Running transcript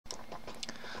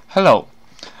Hello,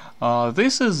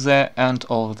 this is the end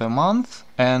of the month,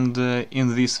 and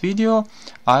in this video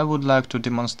I would like to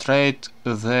demonstrate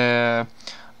the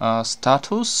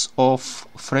status of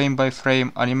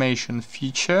frame-by-frame animation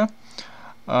feature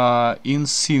in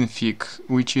Synfig,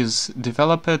 which is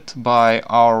developed by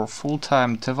our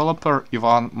full-time developer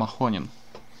Ivan Mahonin.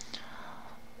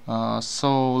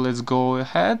 So let's go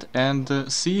ahead and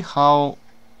see how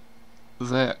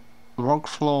the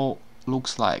workflow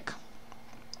looks like.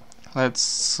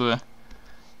 Let's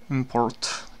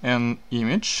import an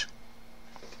image.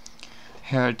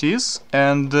 Here it is,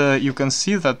 and you can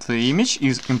see that the image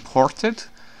is imported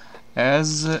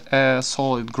as a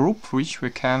solid group which we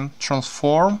can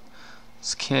transform,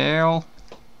 scale,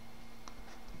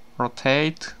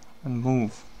 rotate and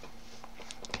move.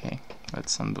 Okay,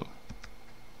 let's undo.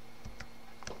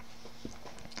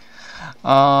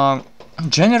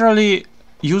 Generally,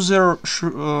 user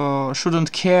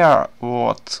shouldn't care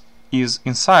what is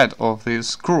inside of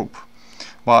this group,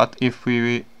 but if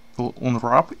we will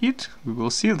unwrap it, we will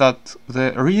see that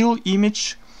the real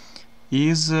image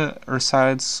is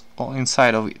resides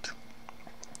inside of it.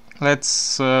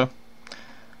 Let's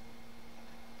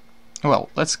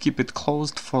keep it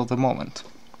closed for the moment.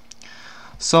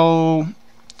 So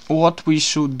what we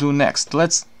should do next?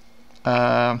 Let's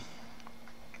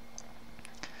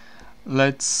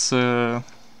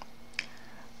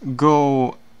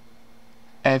go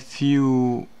a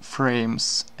few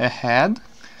frames ahead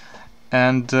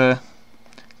and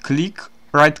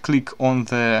right click on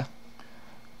the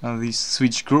this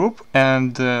switch group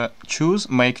and choose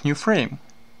make new frame.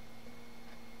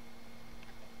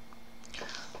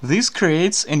 This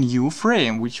creates a new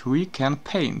frame which we can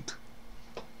paint.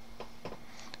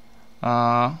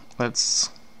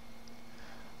 Let's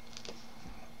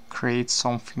create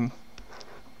something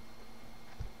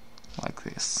like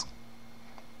this.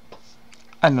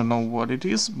 I don't know what it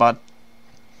is, but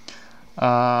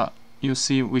you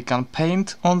see we can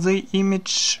paint on the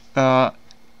image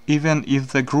even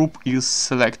if the group is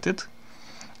selected.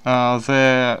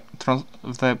 The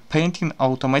painting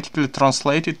automatically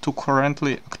translated to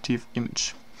currently active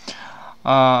image.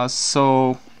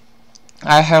 So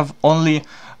I have only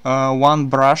one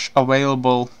brush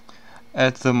available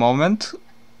at the moment,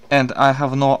 and I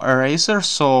have no eraser,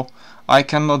 so I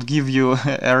cannot give you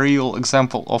a real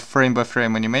example of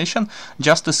frame-by-frame animation,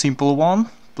 just a simple one,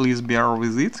 please bear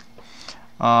with it.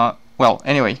 Well,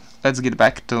 anyway, let's get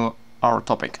back to our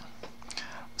topic.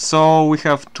 So we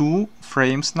have two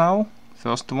frames now,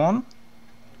 first one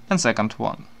and second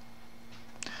one.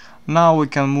 Now we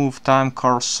can move time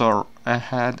cursor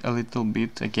ahead a little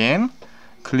bit again,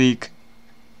 click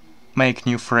make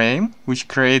new frame, which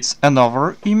creates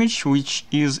another image which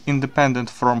is independent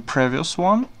from previous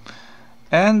one,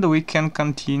 and we can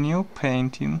continue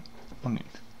painting on it.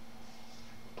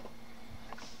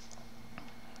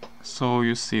 So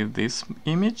you see this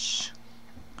image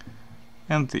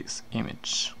and this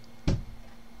image.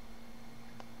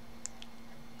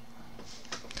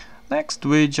 Next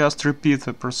we just repeat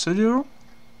the procedure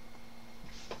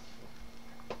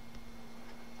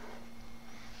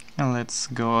and let's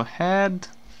go ahead,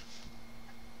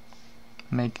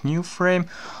 make new frame.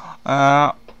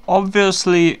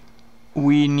 Obviously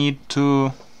we need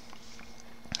to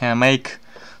make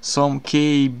some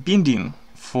key binding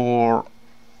for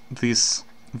this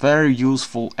very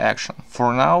useful action.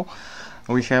 For now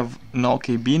we have no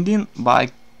key binding,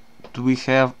 but we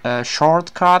have a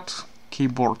shortcut,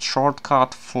 keyboard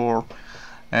shortcut for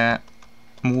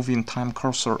moving time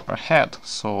cursor ahead,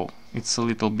 so it's a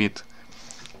little bit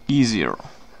easier.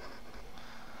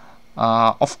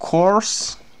 Of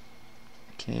course,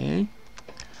 okay,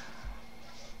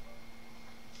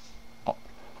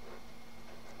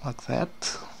 like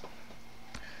that.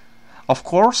 Of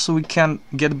course, we can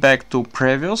get back to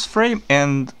previous frame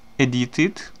and edit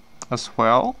it as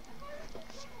well.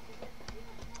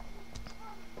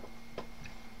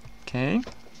 Okay,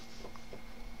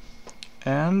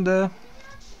 and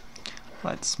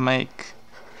let's make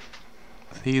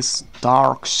this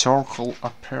dark circle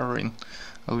appearing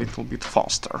a little bit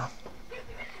faster.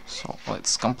 So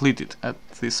let's complete it at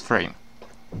this frame.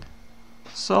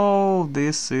 So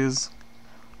this is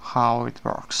how it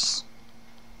works.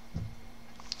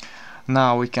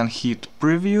 Now we can hit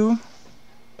preview.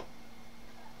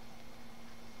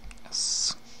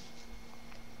 Yes.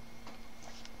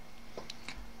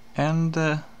 And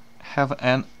have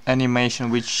an animation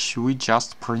which we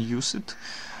just produced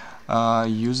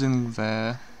using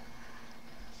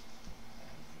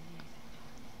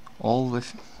all the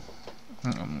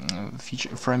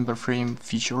frame-by-frame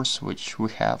features which we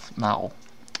have now.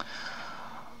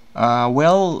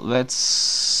 Well, let's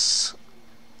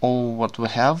all what we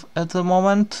have at the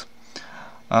moment.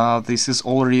 This is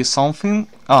already something.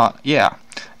 Yeah,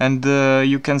 and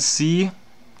you can see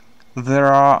there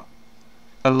are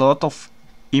a lot of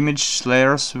image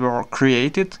layers were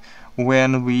created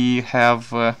when we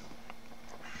have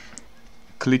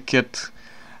clicked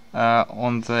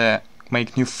on the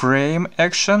make new frame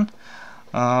action.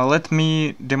 Let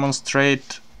me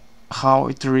demonstrate how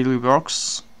it really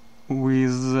works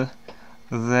with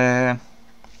the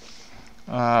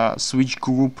switch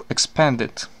group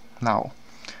expanded now.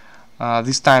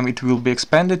 This time it will be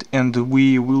expanded and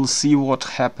we will see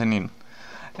what's happening.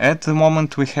 At the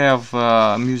moment we have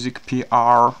music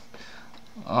PR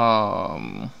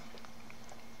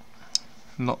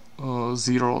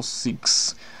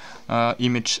 06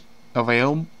 image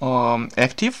available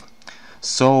active.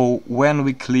 So when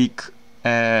we click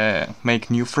make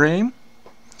new frame,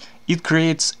 it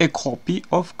creates a copy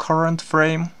of current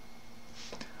frame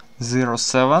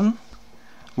 07,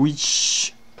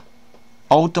 which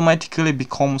automatically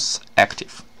becomes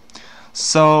active.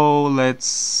 So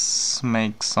let's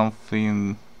make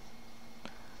something,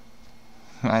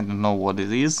 I don't know what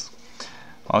it is.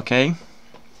 Okay,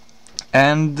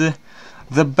 and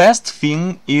the best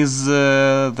thing is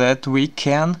that we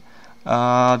can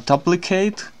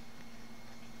duplicate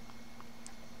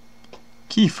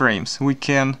keyframes. We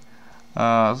can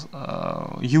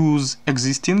use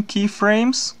existing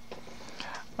keyframes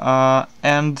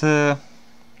and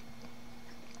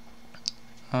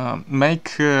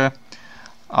make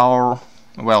our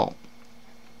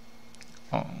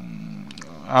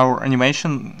our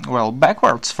animation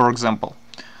backwards, for example.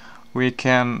 We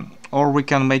can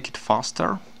make it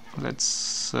faster.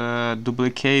 Let's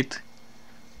duplicate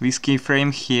this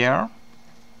keyframe here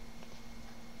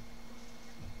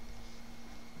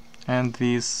and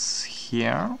this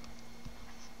here.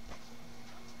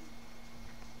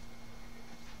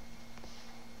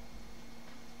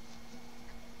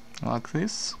 Like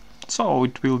this, so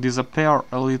it will disappear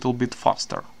a little bit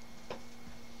faster.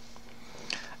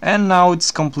 And now it's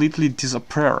completely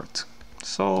disappeared.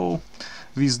 So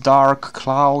this dark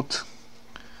cloud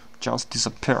just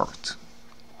disappeared.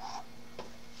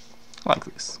 Like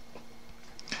this.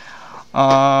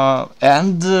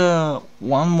 And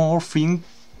one more thing,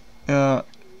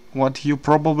 what you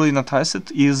probably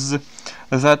noticed is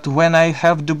that when I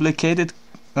have duplicated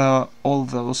all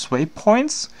those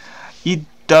waypoints, it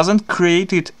doesn't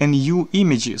create it a new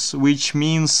images, which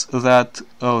means that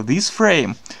this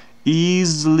frame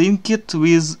is linked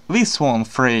with this one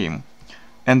frame,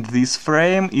 and this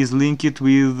frame is linked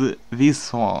with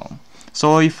this one.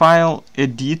 So if I'll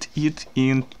edit it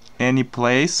in any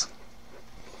place,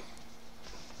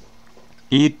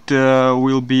 it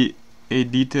will be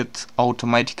edited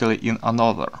automatically in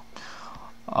another.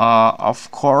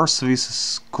 Of course,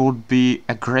 this could be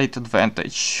a great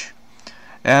advantage.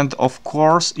 And of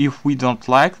course, if we don't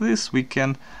like this, we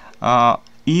can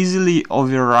easily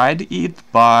override it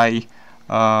by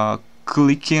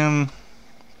right-clicking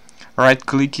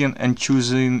and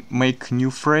choosing make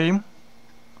new frame,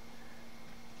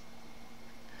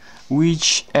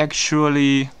 which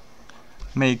actually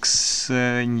makes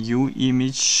a new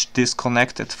image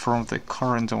disconnected from the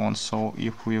current one. So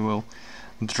if we will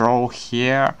draw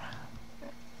here,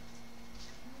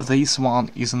 this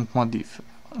one isn't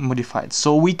modified.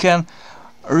 So we can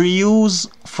reuse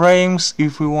frames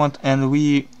if we want, and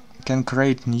we can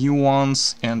create new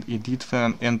ones and edit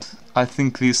them, and I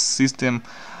think this system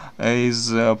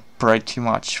is pretty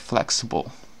much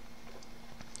flexible.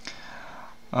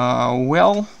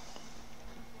 Well,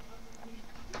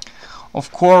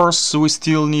 of course we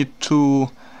still need to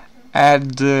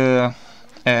add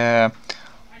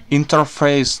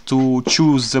interface to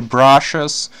choose the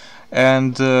brushes,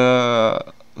 and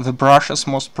the brushes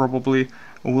most probably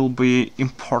will be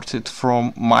imported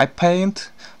from my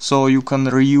paint, so you can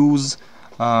reuse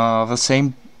the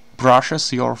same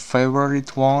brushes, your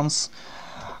favorite ones.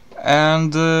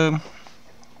 And there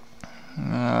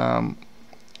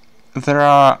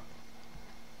are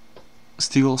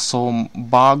still some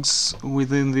bugs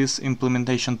within this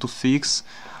implementation to fix,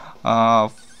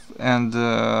 and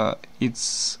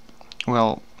it's,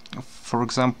 well, for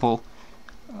example,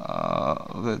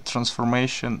 the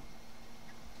transformation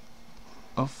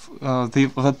of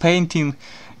the painting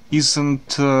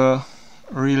isn't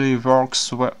really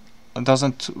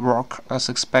doesn't work as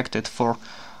expected for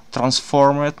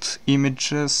transformed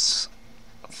images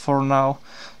for now.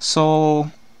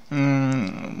 So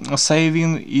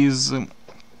saving is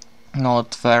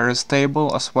not very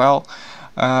stable as well.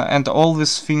 and all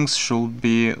these things should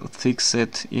be fixed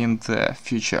in the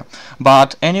future.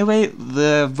 But anyway,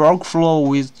 the workflow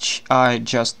which I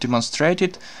just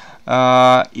demonstrated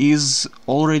is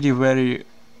already very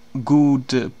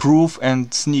good proof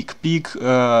and sneak peek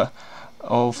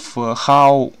of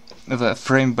how the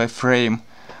frame-by-frame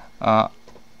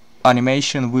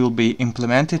animation will be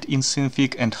implemented in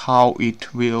Synfig and how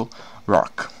it will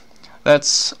work.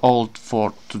 That's all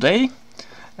for today,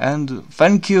 and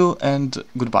thank you and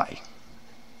goodbye.